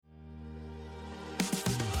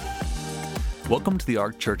Welcome to the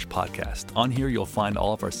Ark Church podcast. On here, you'll find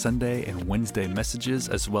all of our Sunday and Wednesday messages,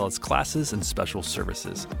 as well as classes and special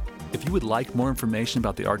services. If you would like more information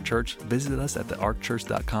about the Ark Church, visit us at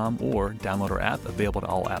thearkchurch.com or download our app, available to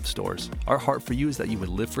all app stores. Our heart for you is that you would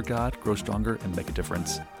live for God, grow stronger, and make a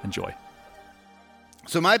difference. Enjoy.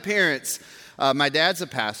 So my parents, my dad's a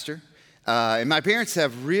pastor, and my parents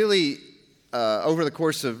have really, over the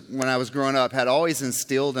course of when I was growing up, had always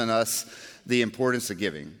instilled in us the importance of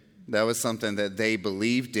giving. That was something that they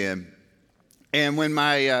believed in. And when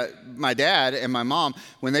my dad and my mom,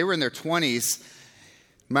 when they were in their 20s,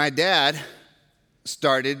 my dad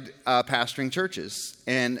started pastoring churches.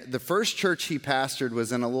 And the first church he pastored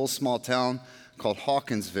was in a little small town called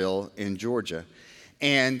Hawkinsville in Georgia.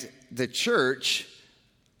 And the church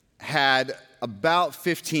had about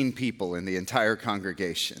 15 people in the entire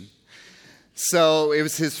congregation. So it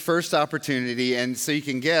was his first opportunity. And so you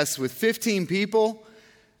can guess, with 15 people,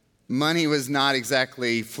 money was not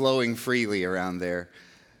exactly flowing freely around there.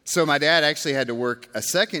 So my dad actually had to work a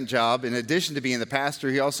second job. In addition to being the pastor,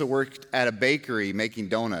 he also worked at a bakery making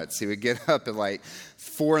donuts. He would get up at like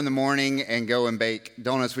 4 in the morning and go and bake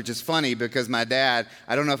donuts, which is funny because my dad,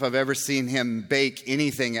 I don't know if I've ever seen him bake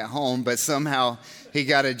anything at home, but somehow he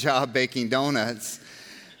got a job baking donuts.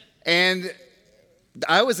 And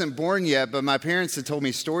I wasn't born yet, but my parents had told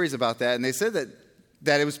me stories about that, and they said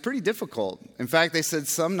that it was pretty difficult. In fact, they said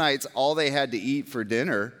some nights all they had to eat for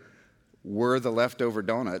dinner were the leftover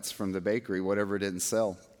donuts from the bakery, whatever didn't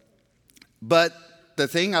sell. But the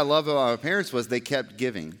thing I love about my parents was they kept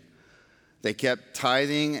giving. They kept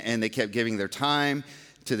tithing, and they kept giving their time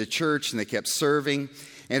to the church, and they kept serving.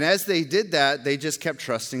 And as they did that, they just kept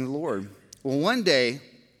trusting the Lord. Well, one day,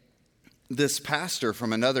 this pastor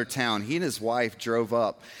from another town, he and his wife drove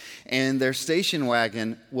up, and their station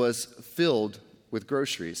wagon was filled with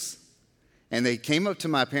groceries. And they came up to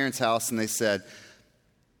my parents' house and they said,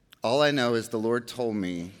 "All I know is the Lord told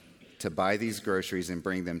me to buy these groceries and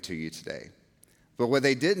bring them to you today." But what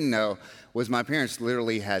they didn't know was my parents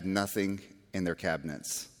literally had nothing in their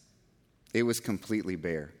cabinets. It was completely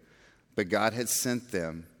bare. But God had sent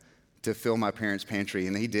them to fill my parents' pantry,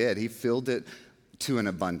 and He did. He filled it to an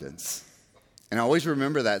abundance. And I always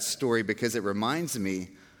remember that story because it reminds me,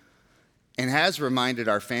 and has reminded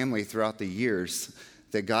our family throughout the years,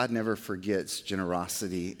 that God never forgets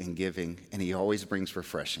generosity and giving, and He always brings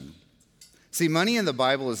refreshing. See, money in the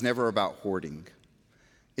Bible is never about hoarding.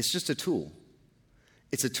 It's just a tool.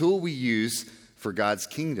 It's a tool we use for God's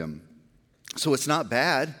kingdom. So it's not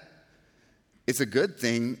bad. It's a good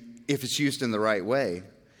thing if it's used in the right way.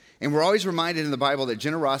 And we're always reminded in the Bible that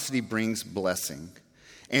generosity brings blessing.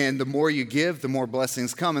 And the more you give, the more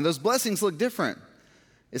blessings come. And those blessings look different.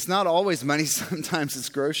 It's not always money, sometimes it's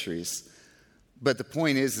groceries. But the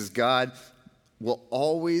point is God will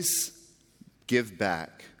always give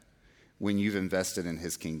back when you've invested in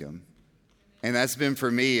His kingdom. And that's been for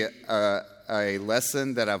me a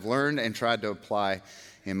lesson that I've learned and tried to apply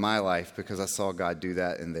in my life because I saw God do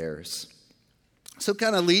that in theirs. So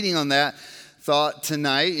kind of leading on that thought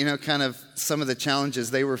tonight, kind of some of the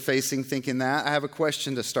challenges they were facing thinking that, I have a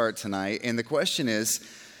question to start tonight. And the question is,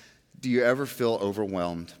 do you ever feel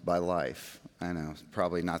overwhelmed by life? I know,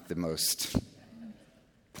 probably not the most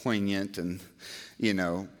poignant and,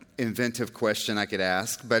 inventive question I could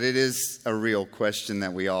ask, but it is a real question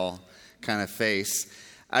that we all kind of face.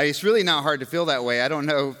 It's really not hard to feel that way. I don't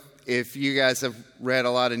know if you guys have read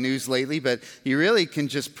a lot of news lately, but you really can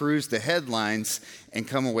just peruse the headlines and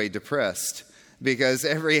come away depressed because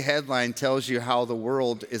every headline tells you how the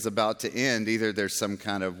world is about to end. Either there's some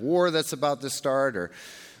kind of war that's about to start, or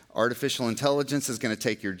artificial intelligence is going to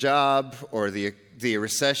take your job, or the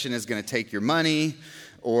recession is going to take your money,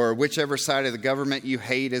 or whichever side of the government you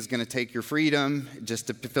hate is going to take your freedom, just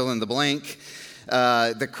to fill in the blank.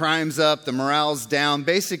 The crime's up, the morale's down.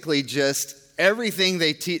 Basically, just everything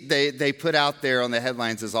they put out there on the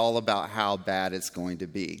headlines is all about how bad it's going to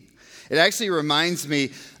be. It actually reminds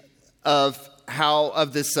me of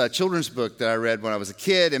this children's book that I read when I was a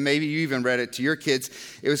kid, and maybe you even read it to your kids.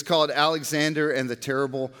 It was called Alexander and the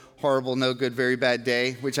Terrible, Horrible, No Good, Very Bad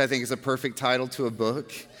Day, which I think is a perfect title to a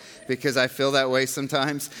book because I feel that way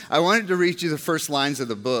sometimes. I wanted to read you the first lines of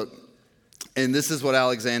the book, and this is what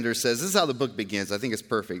Alexander says. This is how the book begins. I think it's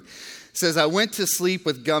perfect. It says, "I went to sleep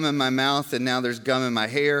with gum in my mouth, and now there's gum in my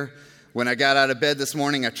hair. When I got out of bed this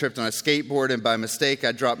morning, I tripped on a skateboard, and by mistake,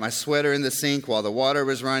 I dropped my sweater in the sink while the water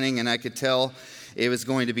was running, and I could tell it was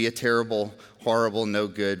going to be a terrible, horrible, no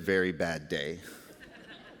good, very bad day."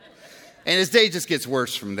 And his day just gets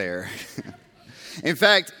worse from there. In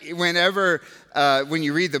fact, whenever when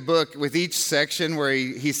you read the book, with each section where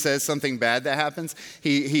he says something bad that happens,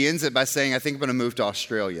 he ends it by saying, I think I'm going to move to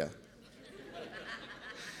Australia.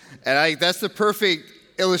 And that's the perfect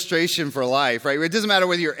illustration for life, right? It doesn't matter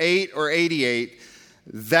whether you're 8 or 88.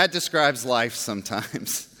 That describes life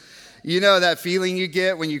sometimes. You know that feeling you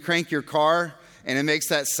get when you crank your car and it makes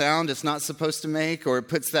that sound it's not supposed to make, or it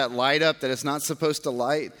puts that light up that it's not supposed to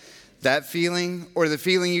light? That feeling, or the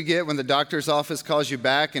feeling you get when the doctor's office calls you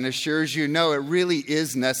back and assures you, no, it really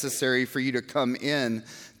is necessary for you to come in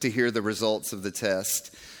to hear the results of the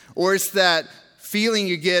test. Or it's that feeling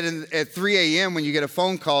you get at 3 a.m. when you get a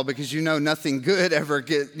phone call because you know nothing good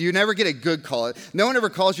you never get a good call. No one ever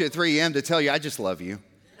calls you at 3 a.m. to tell you, I just love you.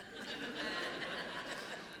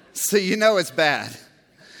 So you know it's bad.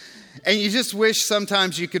 And you just wish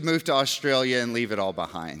sometimes you could move to Australia and leave it all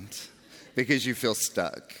behind because you feel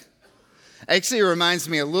stuck. Actually, it reminds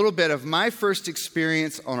me a little bit of my first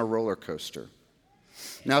experience on a roller coaster.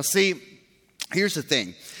 Now, see, here's the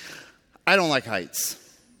thing. I don't like heights.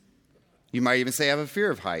 You might even say I have a fear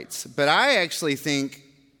of heights. But I actually think,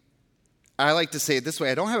 I like to say it this way,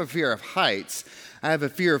 I don't have a fear of heights. I have a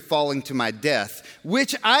fear of falling to my death,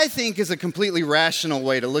 which I think is a completely rational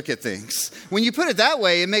way to look at things. When you put it that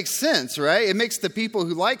way, it makes sense, right? It makes the people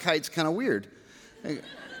who like heights kind of weird.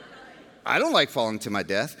 I don't like falling to my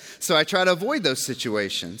death, so I try to avoid those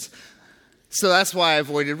situations. So that's why I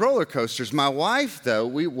avoided roller coasters. My wife, though,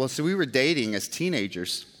 we were dating as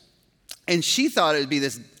teenagers. And she thought it would be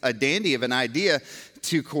a dandy of an idea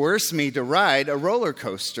to coerce me to ride a roller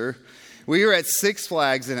coaster. We were at Six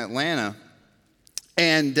Flags in Atlanta,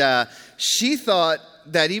 and she thought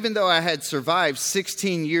that even though I had survived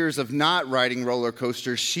 16 years of not riding roller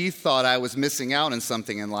coasters, she thought I was missing out on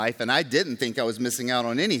something in life, and I didn't think I was missing out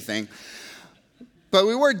on anything. But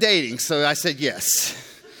we were dating, so I said yes.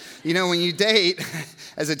 You know, when you date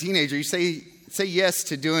as a teenager, you say yes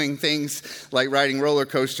to doing things like riding roller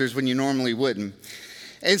coasters when you normally wouldn't.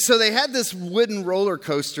 And so they had this wooden roller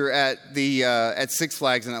coaster at Six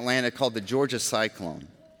Flags in Atlanta called the Georgia Cyclone.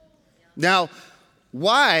 Now,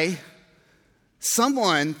 why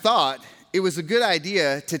someone thought it was a good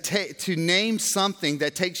idea to name something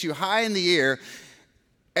that takes you high in the air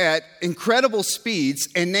at incredible speeds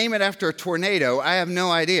and name it after a tornado, I have no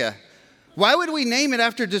idea. Why would we name it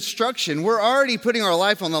after destruction? We're already putting our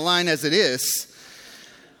life on the line as it is.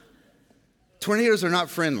 Tornadoes are not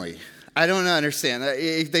friendly. I don't understand.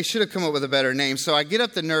 They should have come up with a better name. So I get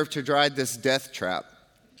up the nerve to ride this death trap.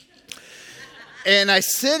 And I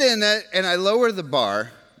sit in it and I lower the bar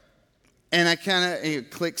and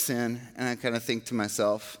it clicks in and I kind of think to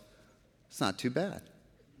myself, it's not too bad.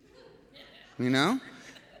 You know?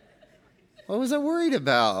 What was I worried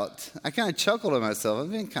about? I kind of chuckled at myself.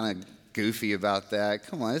 I've been kind of goofy about that.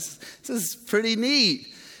 Come on, this is pretty neat.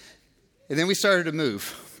 And then we started to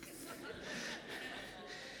move.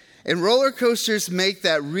 And roller coasters make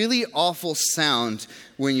that really awful sound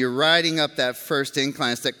when you're riding up that first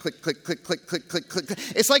incline. It's that click, click, click, click, click, click, click.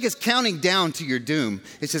 It's like it's counting down to your doom.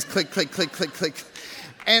 It's just click, click, click, click, click.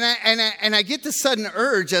 And I get the sudden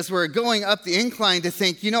urge as we're going up the incline to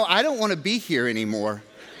think, I don't want to be here anymore.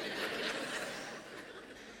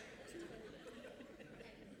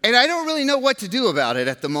 And I don't really know what to do about it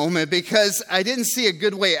at the moment because I didn't see a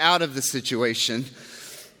good way out of the situation.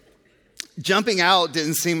 Jumping out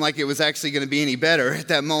didn't seem like it was actually going to be any better at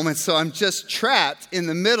that moment. So I'm just trapped in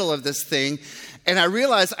the middle of this thing. And I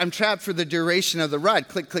realize I'm trapped for the duration of the ride.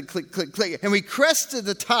 Click, click, click, click, click. And we crested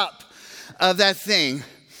the top of that thing.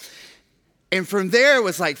 And from there, it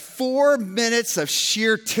was like 4 minutes of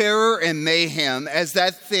sheer terror and mayhem as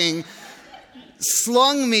that thing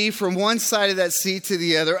slung me from one side of that seat to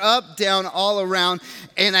the other, up, down, all around,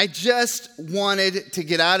 and I just wanted to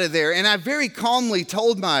get out of there. And I very calmly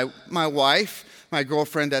told my wife, my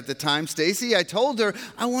girlfriend at the time, Stacy, I told her,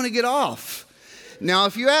 I want to get off. Now,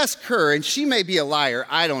 if you ask her, and she may be a liar,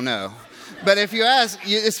 I don't know. But if you ask,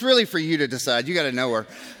 it's really for you to decide. You got to know her.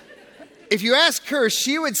 If you ask her,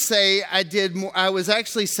 she would say I was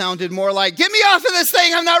actually sounded more like, get me off of this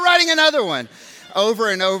thing, I'm not riding another one, over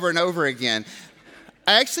and over and over again.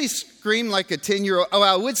 I actually screamed like a 10-year-old. Oh,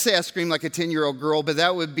 I would say I screamed like a 10-year-old girl, but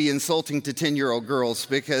that would be insulting to 10-year-old girls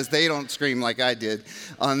because they don't scream like I did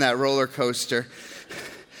on that roller coaster.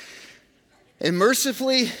 And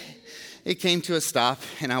mercifully, it came to a stop,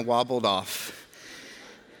 and I wobbled off.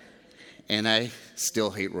 And I still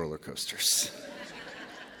hate roller coasters.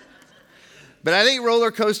 But I think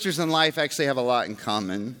roller coasters in life actually have a lot in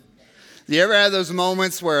common. You ever have those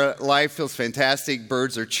moments where life feels fantastic,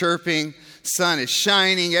 birds are chirping, sun is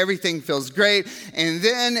shining, everything feels great, and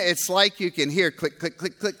then it's like you can hear click, click,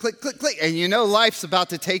 click, click, click, click, click, and you know life's about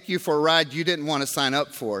to take you for a ride you didn't want to sign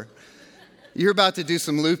up for. You're about to do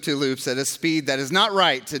some loop-to-loops at a speed that is not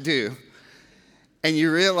right to do, and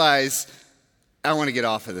you realize, I want to get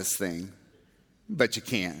off of this thing, but you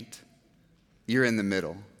can't. You're in the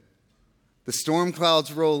middle. The storm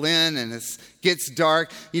clouds roll in and it gets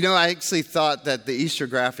dark. You know, I actually thought that the Easter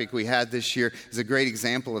graphic we had this year is a great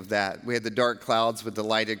example of that. We had the dark clouds with the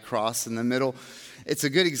lighted cross in the middle. It's a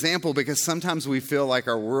good example because sometimes we feel like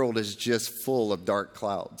our world is just full of dark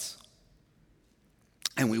clouds.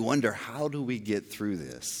 And we wonder, how do we get through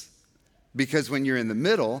this? Because when you're in the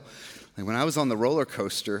middle, like when I was on the roller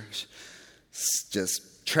coaster,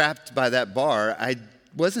 just trapped by that bar, I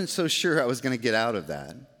wasn't so sure I was going to get out of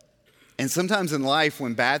that. And sometimes in life,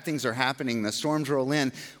 when bad things are happening, the storms roll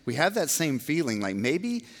in, we have that same feeling like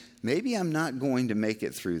maybe I'm not going to make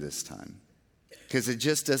it through this time because it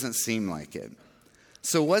just doesn't seem like it.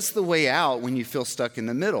 So what's the way out when you feel stuck in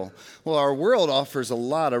the middle? Well, our world offers a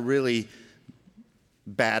lot of really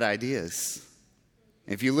bad ideas.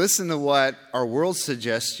 If you listen to what our world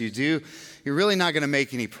suggests you do, you're really not going to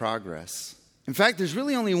make any progress. In fact, there's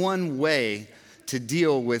really only one way to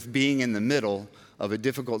deal with being in the middle of a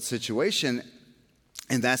difficult situation,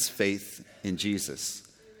 and that's faith in Jesus.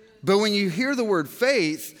 But when you hear the word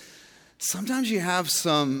faith, sometimes you have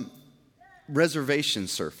some reservation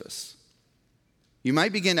surface. You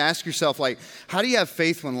might begin to ask yourself, like, how do you have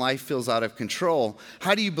faith when life feels out of control?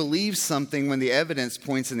 How do you believe something when the evidence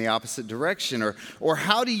points in the opposite direction? Or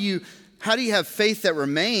how do you have faith that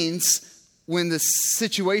remains when the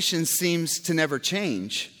situation seems to never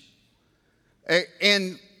change?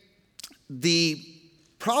 And the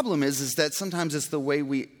problem is that sometimes it's the way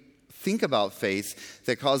we think about faith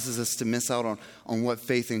that causes us to miss out on what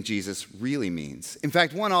faith in Jesus really means. In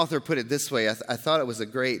fact, one author put it this way. I thought it was a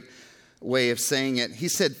great way of saying it. He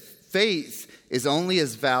said, faith is only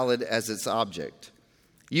as valid as its object.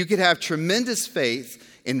 You could have tremendous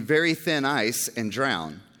faith in very thin ice and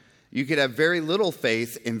drown. You could have very little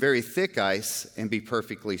faith in very thick ice and be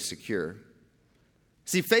perfectly secure.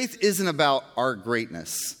 See, faith isn't about our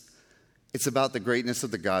greatness. It's about the greatness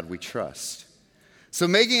of the God we trust. So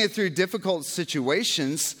making it through difficult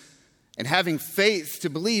situations and having faith to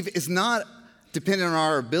believe is not dependent on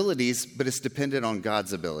our abilities, but it's dependent on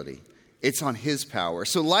God's ability. It's on His power.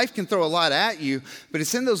 So life can throw a lot at you, but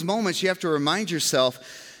it's in those moments you have to remind yourself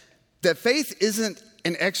that faith isn't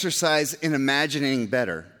an exercise in imagining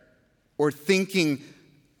better or thinking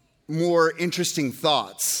more interesting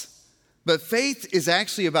thoughts. But faith is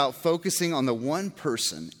actually about focusing on the one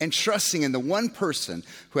person and trusting in the one person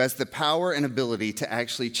who has the power and ability to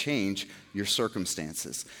actually change your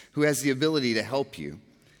circumstances, who has the ability to help you.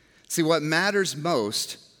 See, what matters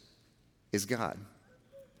most is God.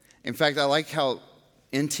 In fact, I like how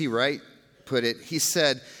N.T. Wright put it. He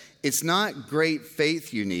said, it's not great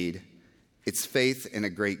faith you need, it's faith in a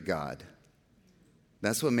great God.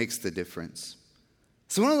 That's what makes the difference.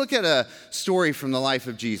 So I want to look at a story from the life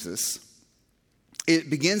of Jesus.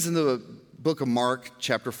 It begins in the book of Mark,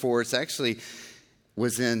 chapter 4. It actually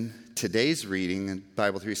was in today's reading in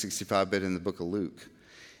Bible 365, but in the book of Luke.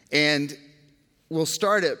 And we'll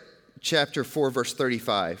start at chapter 4, verse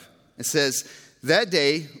 35. It says, that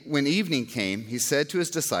day, when evening came, he said to his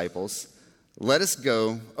disciples, let us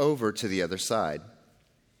go over to the other side.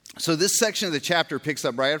 So this section of the chapter picks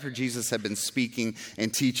up right after Jesus had been speaking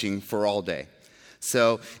and teaching for all day.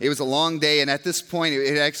 So it was a long day, and at this point,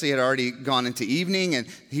 it actually had already gone into evening, and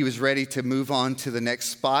he was ready to move on to the next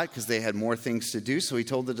spot because they had more things to do. So he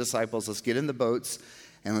told the disciples, let's get in the boats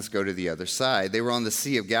and let's go to the other side. They were on the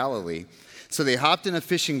Sea of Galilee. So they hopped in a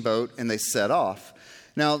fishing boat, and they set off.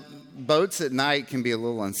 Now, boats at night can be a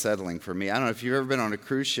little unsettling for me. I don't know if you've ever been on a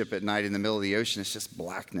cruise ship at night in the middle of the ocean. It's just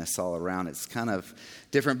blackness all around. It's kind of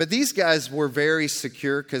different. But these guys were very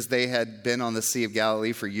secure because they had been on the Sea of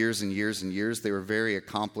Galilee for years and years and years. They were very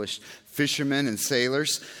accomplished fishermen and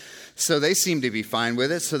sailors. So they seemed to be fine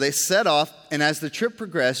with it. So they set off, and as the trip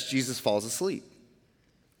progressed, Jesus falls asleep.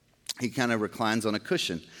 He kind of reclines on a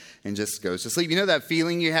cushion and just goes to sleep. You know that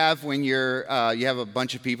feeling you have when you have a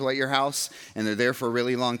bunch of people at your house and they're there for a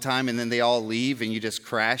really long time and then they all leave and you just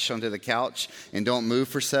crash onto the couch and don't move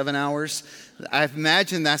for 7 hours? I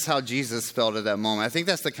imagine that's how Jesus felt at that moment. I think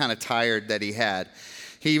that's the kind of tired that he had.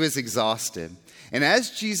 He was exhausted. And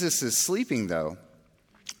as Jesus is sleeping, though,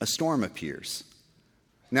 a storm appears.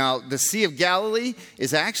 Now, the Sea of Galilee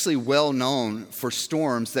is actually well known for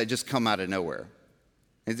storms that just come out of nowhere.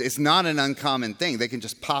 It's not an uncommon thing. They can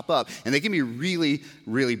just pop up, and they can be really,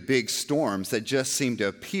 really big storms that just seem to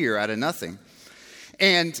appear out of nothing.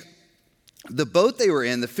 And the boat they were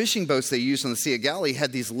in, the fishing boats they used on the Sea of Galilee,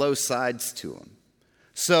 had these low sides to them.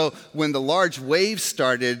 So when the large waves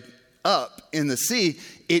started up in the sea,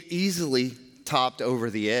 it easily topped over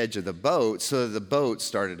the edge of the boat so that the boat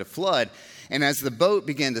started to flood. And as the boat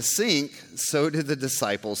began to sink, so did the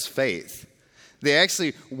disciples' faith. They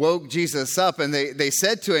actually woke Jesus up and they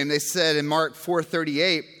said to him, they said in Mark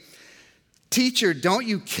 4:38, "Teacher, don't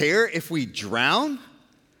you care if we drown?"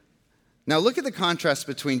 Now look at the contrast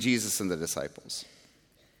between Jesus and the disciples.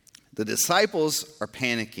 The disciples are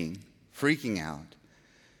panicking, freaking out,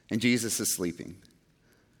 and Jesus is sleeping.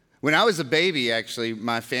 When I was a baby, actually,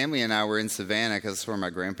 my family and I were in Savannah because that's where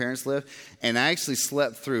my grandparents live, and I actually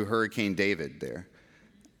slept through Hurricane David there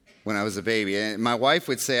when I was a baby. And my wife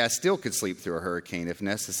would say I still could sleep through a hurricane if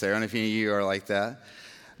necessary. I don't know if any of you are like that.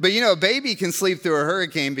 But a baby can sleep through a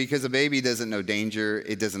hurricane because a baby doesn't know danger.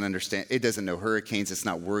 It doesn't understand. It doesn't know hurricanes. It's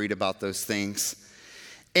not worried about those things.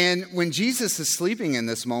 And when Jesus is sleeping in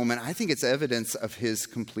this moment, I think it's evidence of his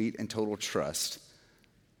complete and total trust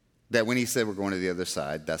that when he said we're going to the other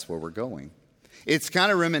side, that's where we're going. It's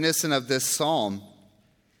kind of reminiscent of this psalm,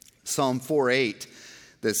 Psalm 4:8,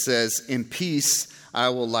 that says, "In peace I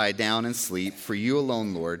will lie down and sleep, for you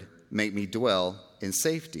alone, Lord, make me dwell in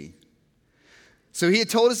safety." So he had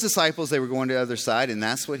told his disciples they were going to the other side, and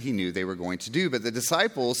that's what he knew they were going to do. But the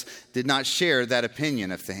disciples did not share that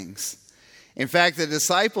opinion of things. In fact, the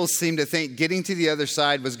disciples seemed to think getting to the other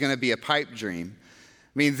side was going to be a pipe dream.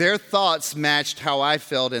 I mean, their thoughts matched how I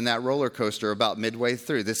felt in that roller coaster about midway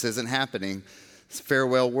through. This isn't happening. It's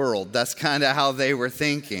farewell world. That's kind of how they were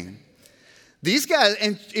thinking. These guys,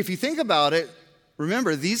 and if you think about it,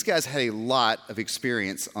 remember, these guys had a lot of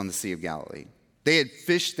experience on the Sea of Galilee. They had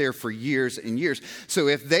fished there for years and years. So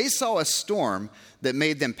if they saw a storm that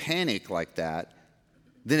made them panic like that,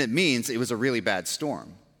 then it means it was a really bad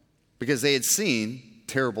storm because they had seen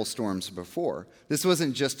terrible storms before. This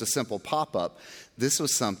wasn't just a simple pop-up. This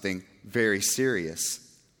was something very serious.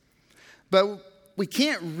 But we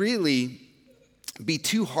can't really be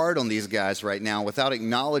too hard on these guys right now without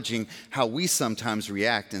acknowledging how we sometimes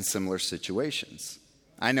react in similar situations.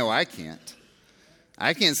 I know I can't.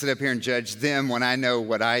 I can't sit up here and judge them when I know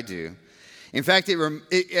what I do. In fact,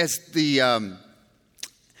 as the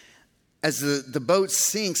boat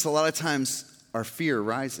sinks, a lot of times our fear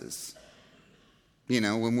rises.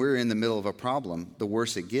 When we're in the middle of a problem, the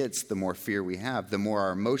worse it gets, the more fear we have, the more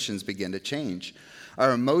our emotions begin to change.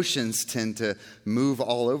 Our emotions tend to move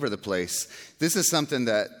all over the place. This is something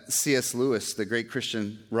that C.S. Lewis, the great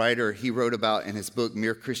Christian writer, he wrote about in his book,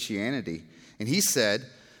 Mere Christianity. And he said,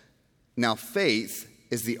 "Now faith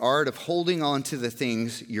is the art of holding on to the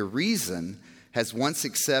things your reason has once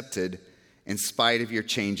accepted in spite of your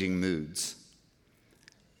changing moods."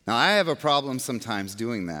 Now, I have a problem sometimes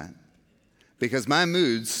doing that because my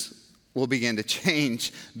moods will begin to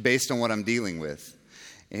change based on what I'm dealing with.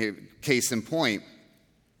 Case in point,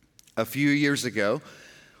 a few years ago,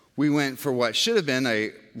 we went for what should have been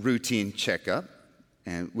a routine checkup.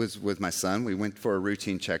 And was with my son. We went for a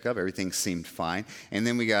routine checkup. Everything seemed fine. And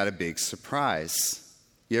then we got a big surprise.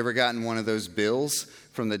 You ever gotten one of those bills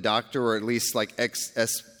from the doctor, or at least like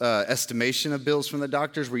estimation of bills from the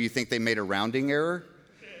doctors where you think they made a rounding error?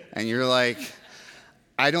 And you're like,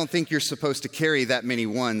 I don't think you're supposed to carry that many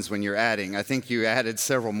ones when you're adding. I think you added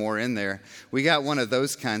several more in there. We got one of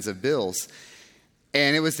those kinds of bills.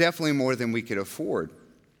 And it was definitely more than we could afford.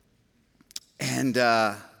 And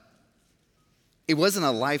it wasn't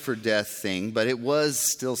a life or death thing, but it was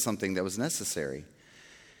still something that was necessary.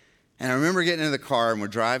 And I remember getting in the car and we're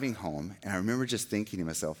driving home, and I remember just thinking to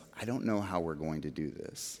myself, I don't know how we're going to do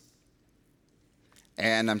this.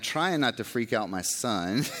 And I'm trying not to freak out my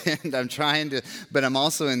son, and but I'm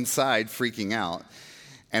also inside freaking out.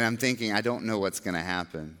 And I'm thinking, I don't know what's going to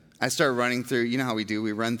happen. I start running through, you know how we do,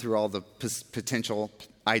 we run through all the potential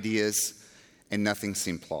ideas, and nothing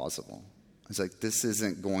seemed plausible. I was like, this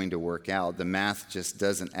isn't going to work out. The math just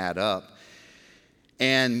doesn't add up.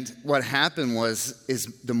 And what happened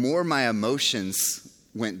is the more my emotions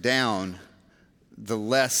went down, the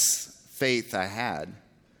less faith I had.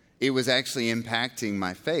 It was actually impacting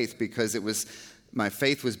my faith because my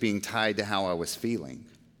faith was being tied to how I was feeling.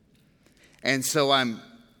 And so I'm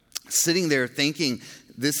sitting there thinking,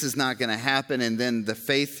 this is not going to happen, and then the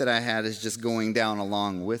faith that I had is just going down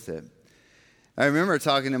along with it. I remember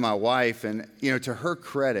talking to my wife, and, to her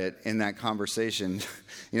credit in that conversation,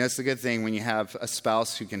 it's a good thing when you have a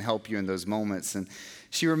spouse who can help you in those moments. And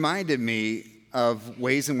she reminded me of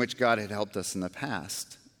ways in which God had helped us in the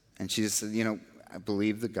past. And she just said, I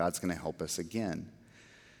believe that God's going to help us again.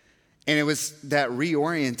 And it was that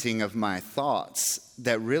reorienting of my thoughts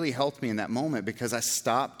that really helped me in that moment, because I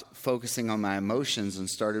stopped focusing on my emotions and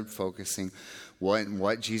started focusing on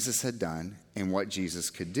what Jesus had done and what Jesus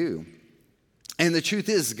could do. And the truth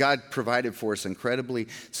is, God provided for us incredibly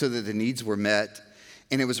so that the needs were met.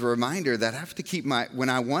 And it was a reminder that I have to keep when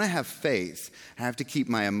I want to have faith, I have to keep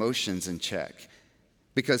my emotions in check.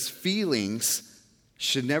 Because feelings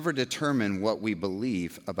should never determine what we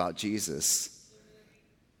believe about Jesus.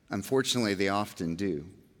 Unfortunately, they often do.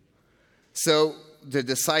 So the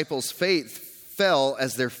disciples' faith fell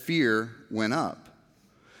as their fear went up.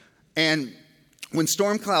 And when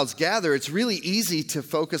storm clouds gather, it's really easy to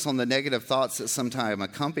focus on the negative thoughts that sometimes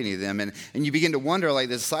accompany them. And you begin to wonder, like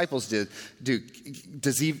the disciples did,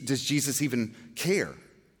 does Jesus even care?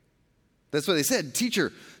 That's what they said.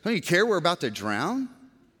 Teacher, don't you care we're about to drown?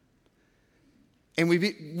 And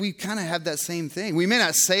we kind of have that same thing. We may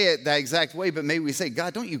not say it that exact way, but maybe we say,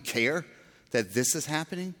 God, don't you care that this is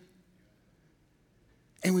happening?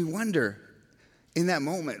 And we wonder in that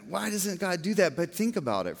moment, why doesn't God do that? But think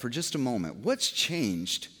about it for just a moment. What's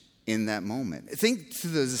changed in that moment? Think to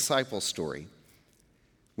the disciples' story.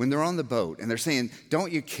 When they're on the boat and they're saying,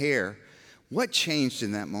 don't you care? What changed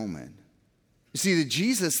in that moment? You see, the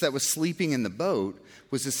Jesus that was sleeping in the boat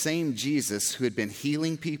was the same Jesus who had been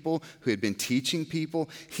healing people, who had been teaching people.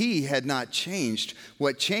 He had not changed.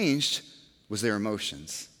 What changed was their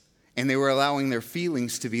emotions. And they were allowing their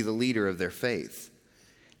feelings to be the leader of their faith.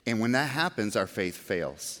 And when that happens, our faith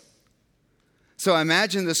fails. So I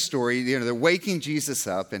imagine this story, they're waking Jesus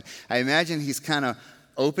up, and I imagine he's kind of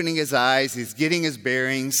opening his eyes, he's getting his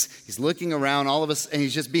bearings, he's looking around, all of us, and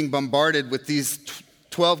he's just being bombarded with these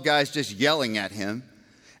 12 guys just yelling at him.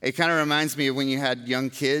 It kind of reminds me of when you had young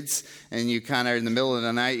kids and you kind of, in the middle of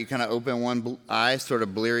the night, you kind of open one eye, sort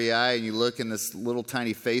of bleary eye, and you look and this little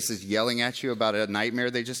tiny face is yelling at you about a nightmare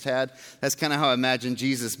they just had. That's kind of how I imagine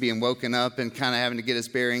Jesus being woken up and kind of having to get his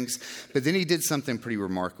bearings. But then he did something pretty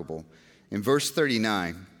remarkable. In verse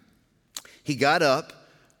 39, he got up,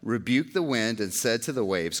 rebuked the wind, and said to the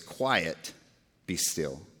waves, "Quiet, be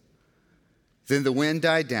still." Then the wind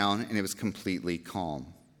died down and it was completely calm.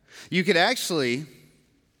 You could actually,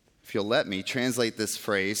 if you'll let me, translate this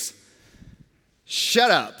phrase, "Shut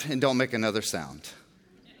up and don't make another sound."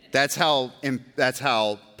 That's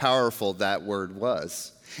how powerful that word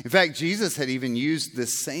was. In fact, Jesus had even used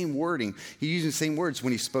this same wording. He used the same words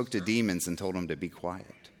when he spoke to demons and told them to be quiet.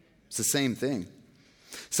 It's the same thing.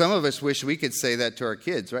 Some of us wish we could say that to our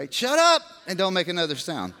kids, right? "Shut up and don't make another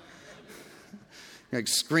sound." You're like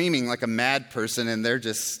screaming like a mad person and they're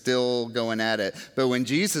just still going at it. But when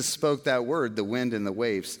Jesus spoke that word, the wind and the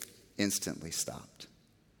waves instantly stopped.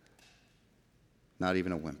 Not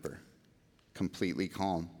even a whimper. Completely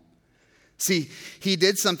calm. See, he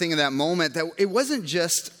did something in that moment that it wasn't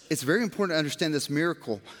just, it's very important to understand this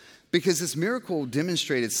miracle, because this miracle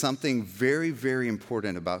demonstrated something very, very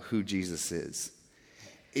important about who Jesus is.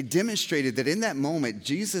 It demonstrated that in that moment,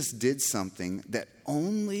 Jesus did something that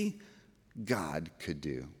only God could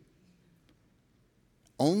do.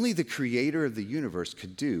 Only the creator of the universe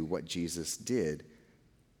could do what Jesus did,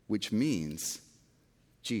 which means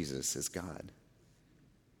Jesus is God.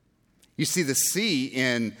 You see, the sea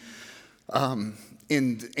in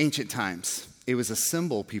ancient times, it was a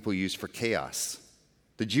symbol people used for chaos.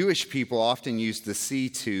 The Jewish people often used the sea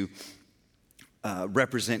to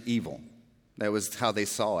represent evil. That was how they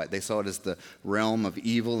saw it. They saw it as the realm of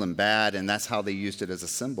evil and bad, and that's how they used it as a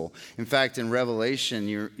symbol. In fact, in Revelation,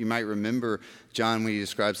 you might remember John when he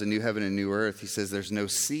describes the new heaven and new earth, he says there's no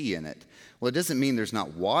sea in it. Well, it doesn't mean there's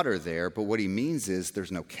not water there, but what he means is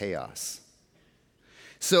there's no chaos.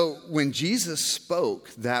 So when Jesus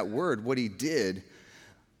spoke that word, what he did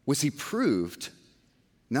was he proved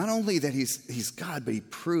not only that he's God, but he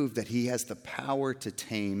proved that he has the power to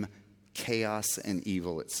tame chaos and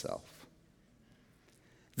evil itself.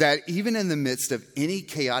 That even in the midst of any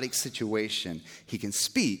chaotic situation, he can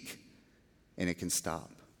speak and it can stop.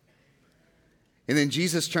 And then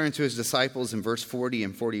Jesus turned to his disciples in verse 40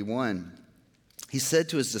 and 41. He said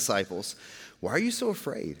to his disciples, "Why are you so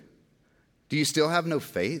afraid? Do you still have no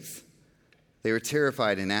faith?" They were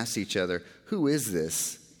terrified and asked each other, "Who is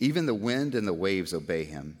this? Even the wind and the waves obey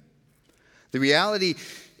him." The reality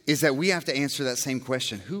is that we have to answer that same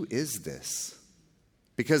question. Who is this?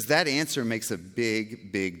 Because that answer makes a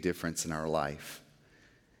big, big difference in our life.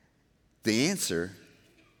 The answer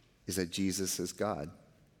is that Jesus is God.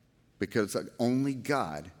 Because only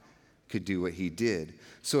God could do what he did.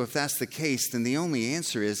 So if that's the case, then the only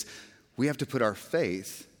answer is we have to put our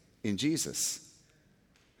faith in Jesus.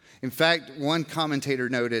 In fact, one commentator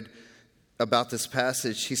noted, about this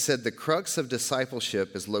passage, he said, the crux of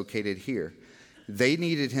discipleship is located here. They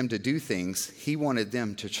needed him to do things. He wanted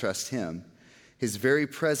them to trust him. His very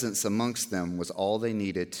presence amongst them was all they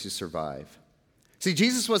needed to survive. See,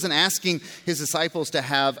 Jesus wasn't asking his disciples to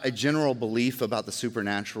have a general belief about the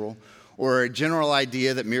supernatural or a general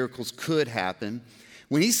idea that miracles could happen.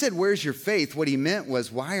 When he said, where's your faith? What he meant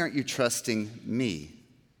was, why aren't you trusting me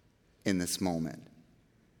in this moment?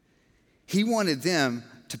 He wanted them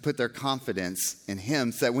to put their confidence in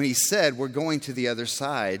him so that when he said, we're going to the other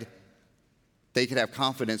side, they could have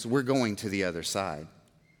confidence, we're going to the other side.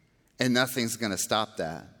 And nothing's going to stop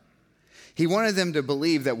that. He wanted them to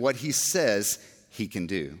believe that what he says, he can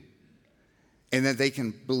do. And that they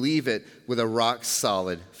can believe it with a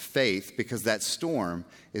rock-solid faith, because that storm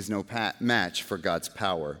is no match for God's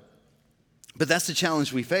power. But that's the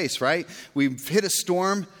challenge we face, right? We've hit a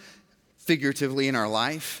storm figuratively in our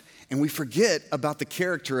life, and we forget about the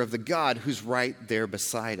character of the God who's right there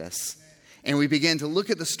beside us. And we begin to look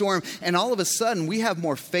at the storm, and all of a sudden, we have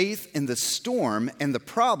more faith in the storm and the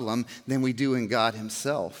problem than we do in God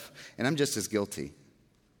himself. And I'm just as guilty.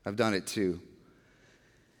 I've done it too.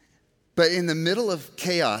 But in the middle of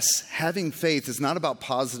chaos, having faith is not about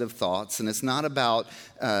positive thoughts, and it's not about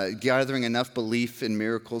gathering enough belief in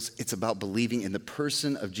miracles. It's about believing in the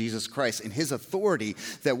person of Jesus Christ and his authority,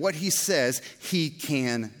 that what he says he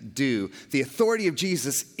can do. The authority of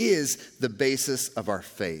Jesus is the basis of our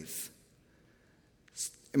faith.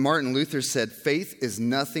 Martin Luther said, faith is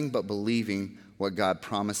nothing but believing what God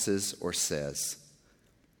promises or says.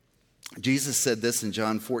 Jesus said this in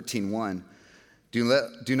John 14:1.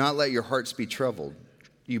 Do not let your hearts be troubled.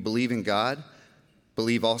 You believe in God,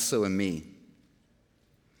 believe also in me.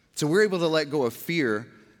 So we're able to let go of fear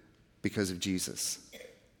because of Jesus,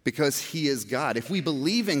 because he is God. If we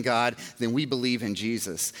believe in God, then we believe in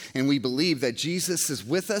Jesus. And we believe that Jesus is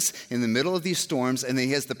with us in the middle of these storms, and that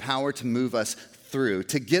he has the power to move us through,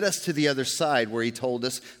 to get us to the other side where he told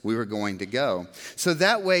us we were going to go. So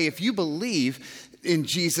that way, if you believe in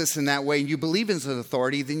Jesus in that way, you believe in his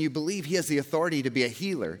authority, then you believe he has the authority to be a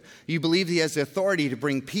healer. You believe he has the authority to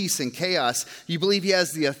bring peace in chaos. You believe he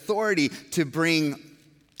has the authority to bring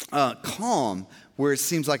calm where it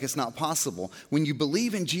seems like it's not possible. When you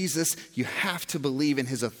believe in Jesus, you have to believe in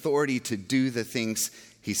his authority to do the things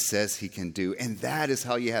he says he can do. And that is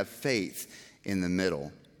how you have faith in the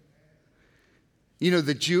middle. You know,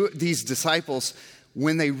 these disciples,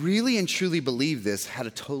 when they really and truly believed this, had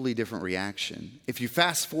a totally different reaction. If you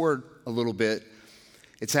fast forward a little bit,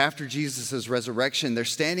 it's after Jesus' resurrection. They're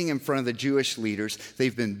standing in front of the Jewish leaders.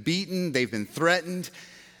 They've been beaten. They've been threatened.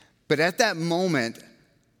 But at that moment,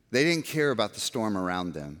 they didn't care about the storm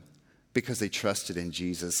around them because they trusted in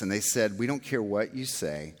Jesus. And they said, we don't care what you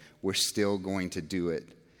say. We're still going to do it.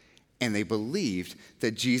 And they believed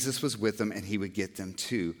that Jesus was with them and he would get them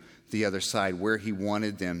to the other side where he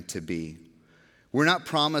wanted them to be. We're not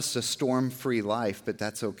promised a storm-free life, but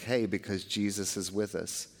that's okay because Jesus is with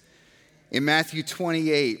us. In Matthew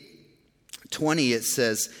 28:20, it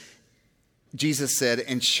says, Jesus said,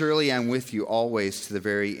 and surely I'm with you always to the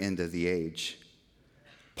very end of the age.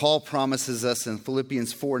 Paul promises us in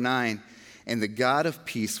Philippians 4:9, and the God of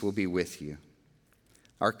peace will be with you.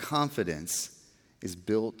 Our confidence is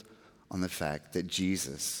built on the fact that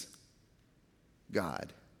Jesus,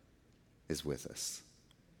 God, is with us.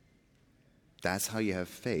 That's how you have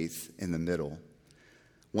faith in the middle.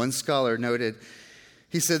 One scholar noted,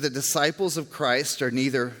 he said the disciples of Christ are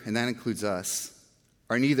neither, and that includes us,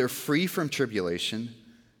 are neither free from tribulation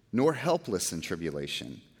nor helpless in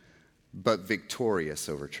tribulation, but victorious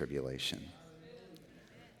over tribulation.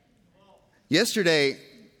 Yesterday,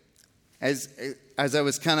 as I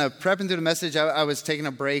was kind of prepping through the message, I was taking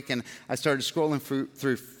a break and I started scrolling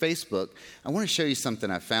through Facebook. I want to show you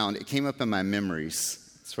something I found. It came up in my memories.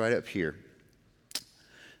 It's right up here.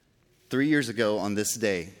 3 years ago on this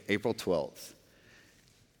day, April 12th,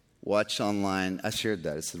 watch online. I shared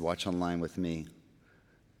that. It said, watch online with me.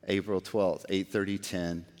 April 12th, 8:30,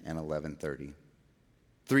 10, and 11:30.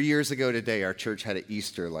 3 years ago today, our church had an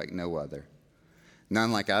Easter like no other.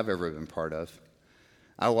 None like I've ever been part of.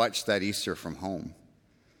 I watched that Easter from home.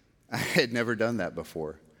 I had never done that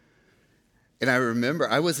before. And I remember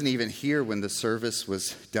I wasn't even here when the service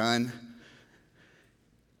was done.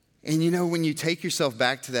 And you know, when you take yourself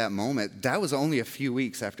back to that moment, that was only a few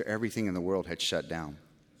weeks after everything in the world had shut down.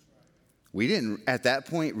 We didn't, at that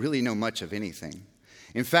point, really know much of anything.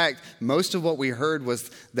 In fact, most of what we heard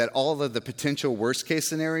was that all of the potential worst-case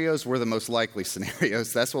scenarios were the most likely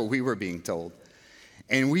scenarios. That's what we were being told.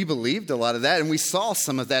 And we believed a lot of that, and we saw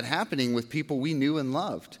some of that happening with people we knew and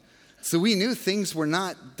loved. So we knew things were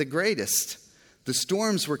not the greatest. The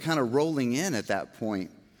storms were kind of rolling in at that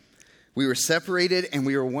point. We were separated, and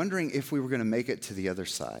we were wondering if we were going to make it to the other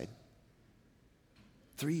side.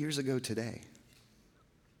 3 years ago today.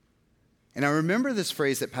 And I remember this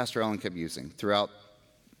phrase that Pastor Allen kept using throughout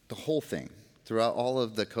the whole thing, throughout all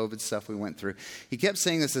of the COVID stuff we went through. He kept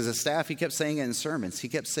saying this as a staff. He kept saying it in sermons. He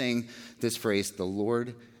kept saying this phrase, the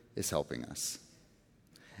Lord is helping us.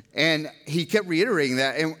 And he kept reiterating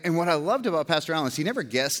that. And what I loved about Pastor Allen is he never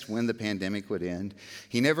guessed when the pandemic would end.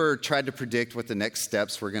 He never tried to predict what the next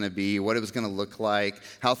steps were going to be, what it was going to look like,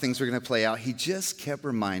 how things were going to play out. He just kept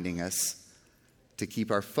reminding us to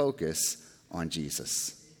keep our focus on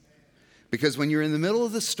Jesus. Because when you're in the middle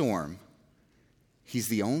of the storm, he's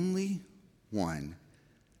the only one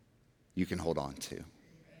you can hold on to.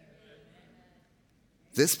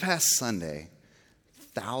 This past Sunday,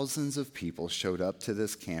 thousands of people showed up to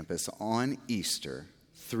this campus on Easter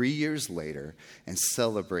 3 years later and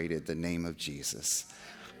celebrated the name of Jesus.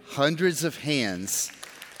 Hundreds of hands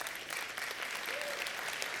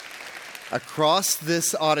across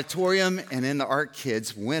this auditorium and in the Art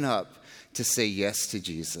Kids went up to say yes to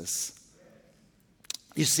Jesus.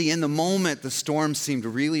 You see, in the moment, the storm seemed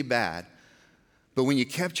really bad. But when you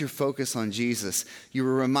kept your focus on Jesus, you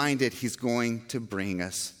were reminded he's going to bring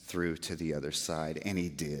us through to the other side. And he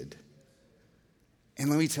did. And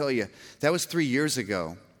let me tell you, that was 3 years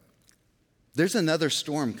ago. There's another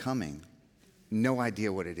storm coming. No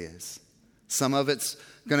idea what it is. Some of it's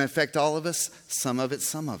going to affect all of us. Some of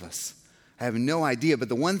us. I have no idea. But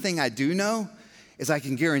the one thing I do know is I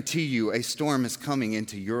can guarantee you a storm is coming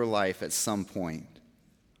into your life at some point.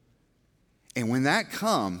 And when that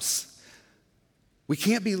comes, we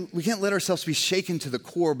can't let ourselves be shaken to the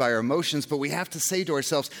core by our emotions, but we have to say to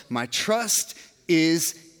ourselves, my trust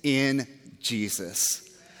is in Jesus.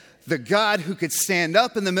 The God who could stand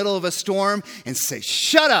up in the middle of a storm and say,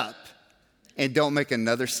 shut up, and don't make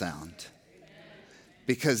another sound.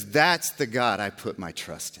 Because that's the God I put my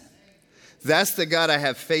trust in. That's the God I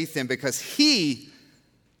have faith in, because he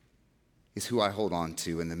is who I hold on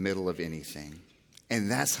to in the middle of anything. And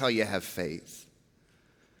that's how you have faith.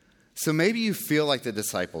 So maybe you feel like the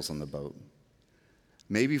disciples on the boat.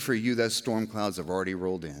 Maybe for you, those storm clouds have already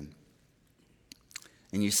rolled in.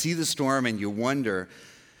 And you see the storm and you wonder,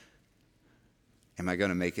 am I going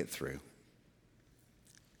to make it through?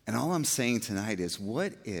 And all I'm saying tonight is,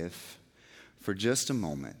 what if, for just a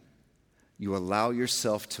moment, you allow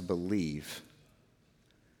yourself to believe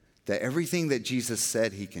that everything that Jesus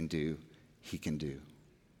said he can do, he can do?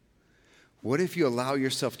 What if you allow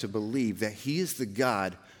yourself to believe that he is the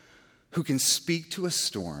God who can speak to a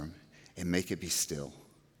storm and make it be still?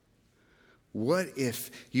 What if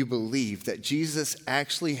you believe that Jesus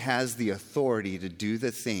actually has the authority to do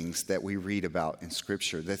the things that we read about in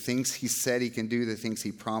Scripture, the things he said he can do, the things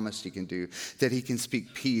he promised he can do, that he can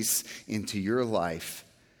speak peace into your life,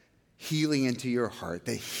 healing into your heart,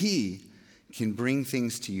 that he can bring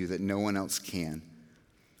things to you that no one else can?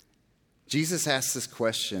 Jesus asked this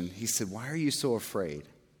question. He said, why are you so afraid?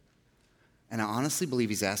 And I honestly believe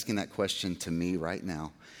he's asking that question to me right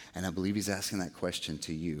now. And I believe he's asking that question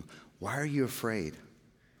to you. Why are you afraid?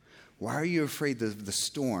 Why are you afraid of the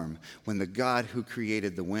storm when the God who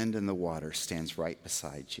created the wind and the water stands right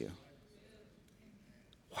beside you?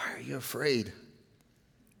 Why are you afraid?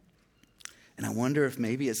 And I wonder if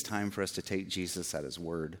maybe it's time for us to take Jesus at his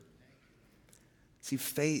word. See,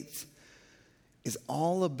 faith is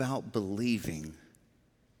all about believing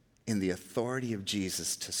in the authority of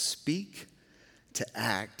Jesus to speak, to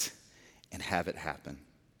act, and have it happen.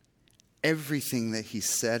 Everything that he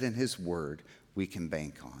said in his word, we can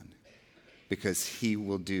bank on, because he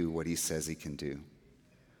will do what he says he can do.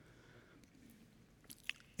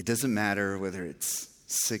 It doesn't matter whether it's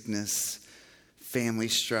sickness, family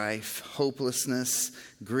strife, hopelessness,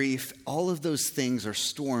 grief. All of those things are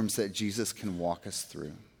storms that Jesus can walk us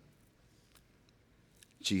through.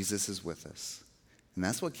 Jesus is with us. And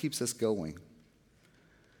that's what keeps us going.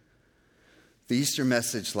 The Easter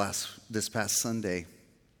message this past Sunday,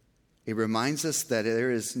 it reminds us that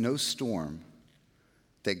there is no storm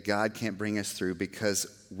that God can't bring us through, because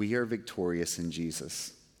we are victorious in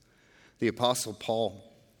Jesus. The Apostle Paul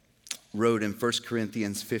wrote in 1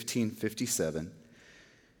 Corinthians 15:57,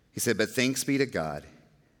 he said, but thanks be to God,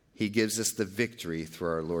 he gives us the victory through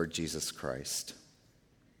our Lord Jesus Christ.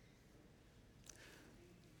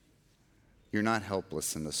 You're not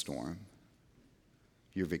helpless in the storm.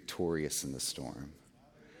 You're victorious in the storm.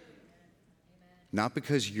 Not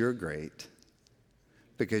because you're great,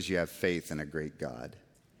 because you have faith in a great God.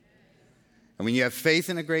 And when you have faith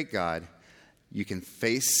in a great God, you can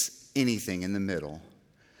face anything in the middle,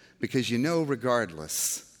 because you know,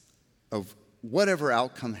 regardless of whatever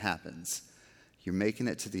outcome happens, you're making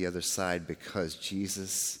it to the other side because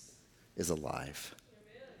Jesus is alive.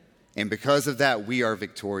 And because of that, we are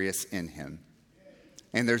victorious in him.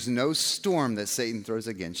 And there's no storm that Satan throws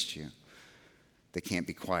against you that can't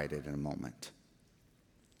be quieted in a moment.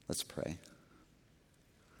 Let's pray.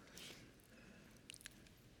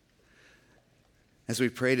 As we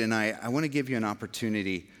pray tonight, I want to give you an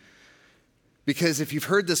opportunity, because if you've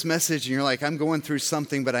heard this message and you're like, I'm going through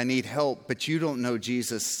something, but I need help, but you don't know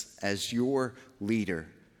Jesus as your leader,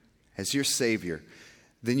 as your Savior,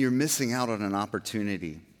 then you're missing out on an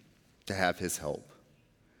opportunity to have his help.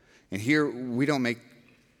 And here, we don't make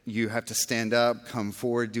you have to stand up, come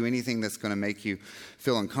forward, do anything that's going to make you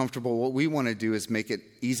feel uncomfortable. What we want to do is make it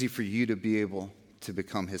easy for you to be able to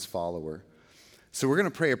become his follower. So we're going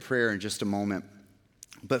to pray a prayer in just a moment.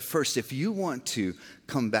 But first, if you want to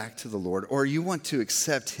come back to the Lord, or you want to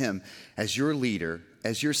accept him as your leader,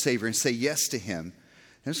 as your Savior, and say yes to him,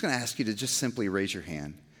 I'm just going to ask you to just simply raise your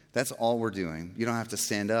hand. That's all we're doing. You don't have to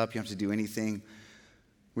stand up. You don't have to do anything.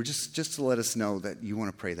 We're just to let us know that you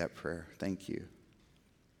want to pray that prayer. Thank you.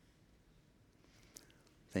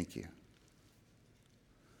 Thank you.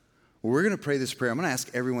 Well, we're going to pray this prayer. I'm going to ask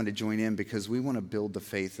everyone to join in because we want to build the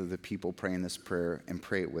faith of the people praying this prayer and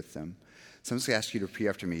pray it with them. So I'm just going to ask you to repeat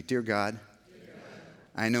after me. Dear God,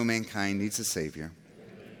 I know mankind needs a Savior,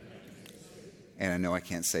 and I know I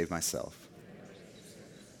can't save myself.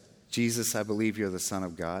 Jesus, I believe you're the Son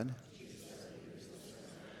of God.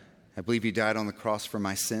 I believe you died on the cross for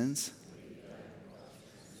my sins,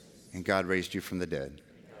 and God raised you from the dead.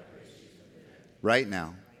 Right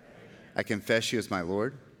now, I confess you as my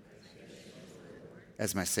Lord,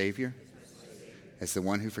 as my Savior, as the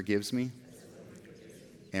one who forgives me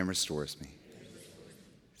and restores me.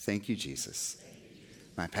 Thank you, Jesus.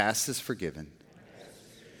 My past is forgiven,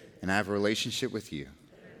 and I have a relationship with you.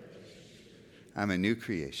 I'm a new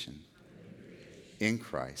creation in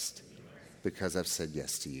Christ because I've said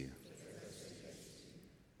yes to you.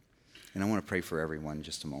 And I want to pray for everyone in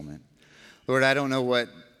just a moment. Lord, I don't know what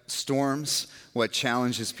storms, what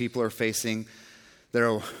challenges people are facing that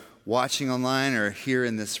are watching online or here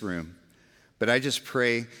in this room, but I just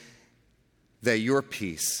pray that your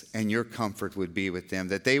peace and your comfort would be with them,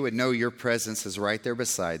 that they would know your presence is right there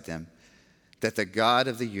beside them, that the God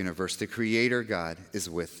of the universe, the Creator God, is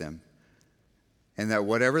with them, and that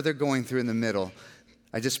whatever they're going through in the middle,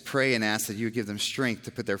 I just pray and ask that you would give them strength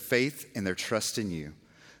to put their faith and their trust in you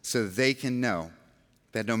so that they can know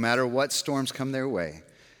that no matter what storms come their way,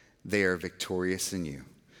 they are victorious in you.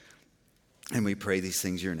 And we pray these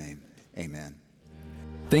things in your name. Amen.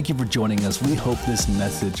 Thank you for joining us. We hope this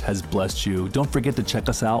message has blessed you. Don't forget to check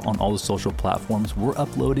us out on all the social platforms. We're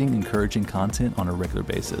uploading encouraging content on a regular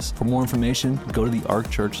basis. For more information, go to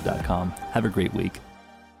thearkchurch.com. Have a great week.